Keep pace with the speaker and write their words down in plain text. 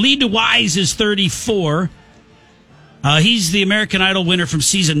Lee DeWise is 34. He's the American Idol winner from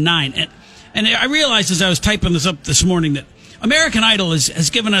season 9. And I realized as I was typing this up this morning that American Idol has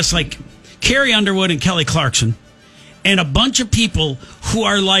given us like Carrie Underwood and Kelly Clarkson and a bunch of people who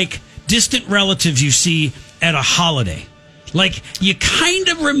are like distant relatives you see at a holiday. Like, you kind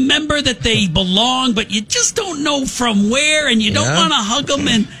of remember that they belong, but you just don't know from where, and you don't want to hug them,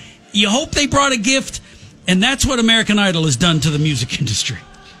 and you hope they brought a gift. And that's what American Idol has done to the music industry.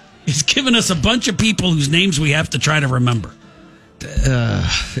 It's given us a bunch of people whose names we have to try to remember.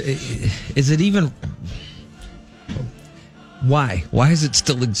 Is it even... Why? Why does it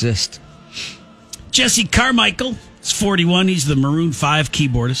still exist? Jesse Carmichael is 41. He's the Maroon 5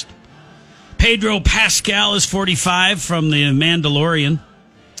 keyboardist. Pedro Pascal is 45 from The Mandalorian.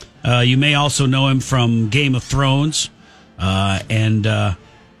 You may also know him from Game of Thrones. And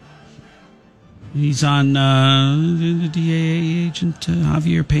he's on the DEA agent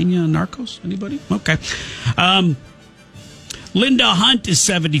Javier Pena on Narcos. Anybody? Okay. Linda Hunt is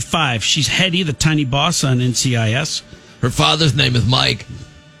 75. She's Hetty, the tiny boss on NCIS. Her father's name is Mike.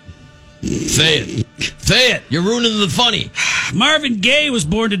 Say it. Say it. You're ruining the funny. Marvin Gaye was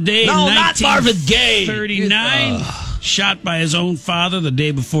born today in not Marvin Gaye. 1939. Shot by his own father the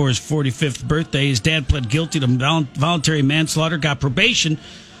day before his 45th birthday. His dad pled guilty to voluntary manslaughter, got probation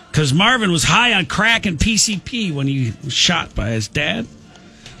because Marvin was high on crack and PCP when he was shot by his dad.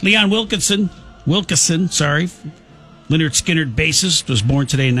 Leon Wilkeson, Lynyrd Skynyrd bassist, was born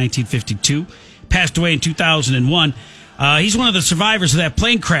today in 1952. Passed away in 2001. He's one of the survivors of that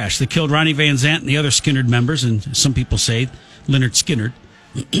plane crash that killed Ronnie Van Zant and the other Skynyrd members, and some people say Lynyrd Skynyrd.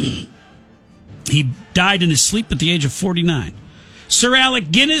 He died in his sleep at the age of 49. Sir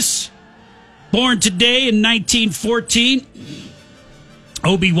Alec Guinness, born today in 1914.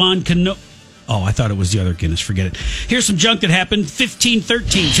 Obi-Wan Kenobi. Oh, I thought it was the other Guinness. Forget it. Here's some junk that happened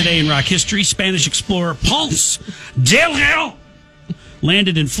 1513 today in rock history. Spanish explorer Ponce de Leon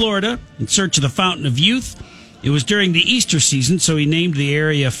landed in Florida in search of the Fountain of Youth. It was during the Easter season, so he named the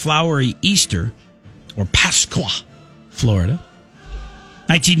area Flowery Easter, or Pascua, Florida.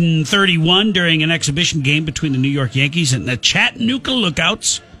 1931, during an exhibition game between the New York Yankees and the Chattanooga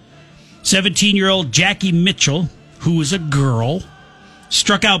Lookouts, 17-year-old Jackie Mitchell, who was a girl,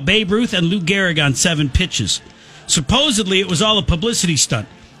 struck out Babe Ruth and Lou Gehrig on 7 pitches. Supposedly, it was all a publicity stunt.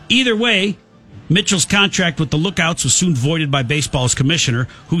 Either way, Mitchell's contract with the Lookouts was soon voided by baseball's commissioner,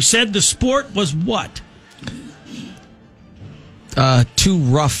 who said the sport was what? Too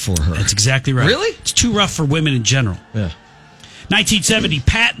rough for her. That's exactly right. Really? It's too rough for women in general. Yeah. 1970,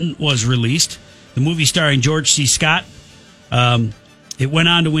 Patton was released, the movie starring George C. Scott. It went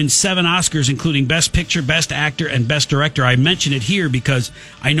on to win 7 Oscars, including Best Picture, Best Actor, and Best Director. I mention it here because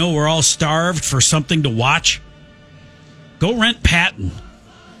I know we're all starved for something to watch. Go rent Patton.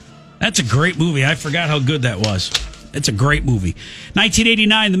 That's a great movie. I forgot how good that was. It's a great movie.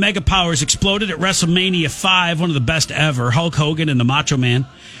 1989, the Mega Powers exploded at WrestleMania 5, one of the best ever. Hulk Hogan and the Macho Man,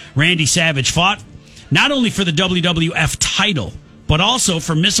 Randy Savage, fought not only for the WWF title, but also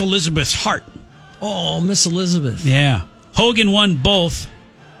for Miss Elizabeth's heart. Oh, Miss Elizabeth. Yeah. Hogan won both,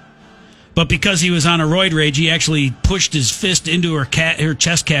 but because he was on a roid rage, he actually pushed his fist into her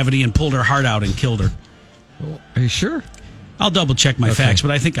chest cavity and pulled her heart out and killed her. Are you sure? I'll double check my facts,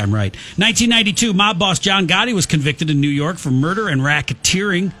 but I think I'm right. 1992, mob boss John Gotti was convicted in New York for murder and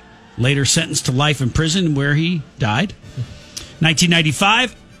racketeering, later sentenced to life in prison where he died.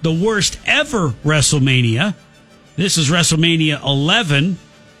 1995, the worst ever WrestleMania. This is WrestleMania 11.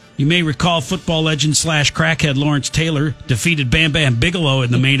 You may recall football legend / crackhead Lawrence Taylor defeated Bam Bam Bigelow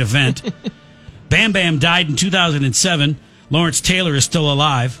in the main event. Bam Bam died in 2007. Lawrence Taylor is still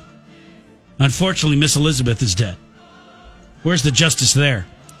alive. Unfortunately, Miss Elizabeth is dead. Where's the justice there?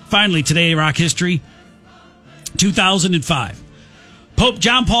 Finally, today in rock history, 2005. Pope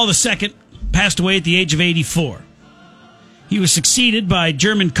John Paul II passed away at the age of 84. He was succeeded by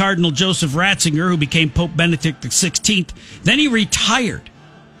German Cardinal Joseph Ratzinger, who became Pope Benedict XVI. Then he retired,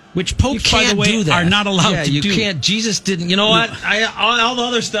 which popes, by the way, are not allowed to do. You can't. Jesus didn't. You know what? All the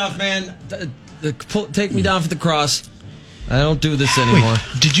other stuff, man. Take me down for the cross. I don't do this anymore.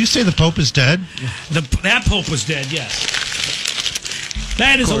 Wait, did you say the Pope is dead? That Pope was dead, yes.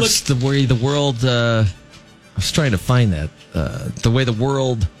 That is of course, the way the world... I was trying to find that. The way the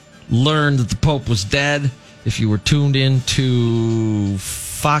world learned that the Pope was dead, if you were tuned in to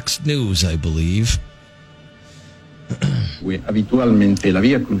Fox News, I believe. Habitualmente la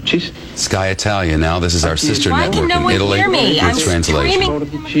Via Crucis. Sky Italia now. This is our sister Why network can no in one Italy. hear me? I'm With translation. screaming.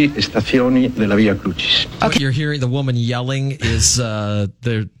 14 stazioni della Via Crucis. Okay. You're hearing the woman yelling is the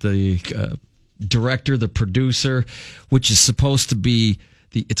director, the producer, which is supposed to be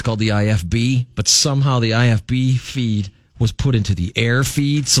It's called the IFB, but somehow the IFB feed was put into the air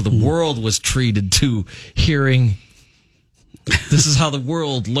feed, so the world was treated to hearing. This is how the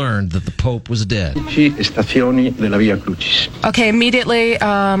world learned that the Pope was dead. Stazioni della Via Crucis. Okay, immediately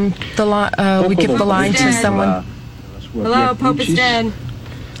we give the line to someone. Hello, Pope is dead.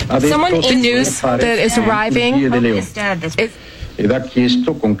 Someone in news that is arriving. Pope is dead. Ed ha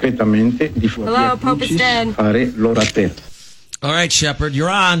chiesto concretamente di Hello, Pope is dead. fare l'orate. All right, Shepard, you're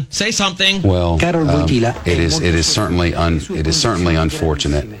on. Say something. Well, it is certainly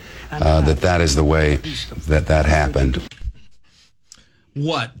unfortunate that is the way that happened.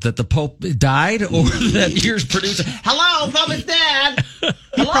 What? That the Pope died, or that here's producer? Hello, Pope is dead.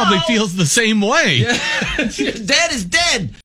 He probably feels the same way. Dead is dead.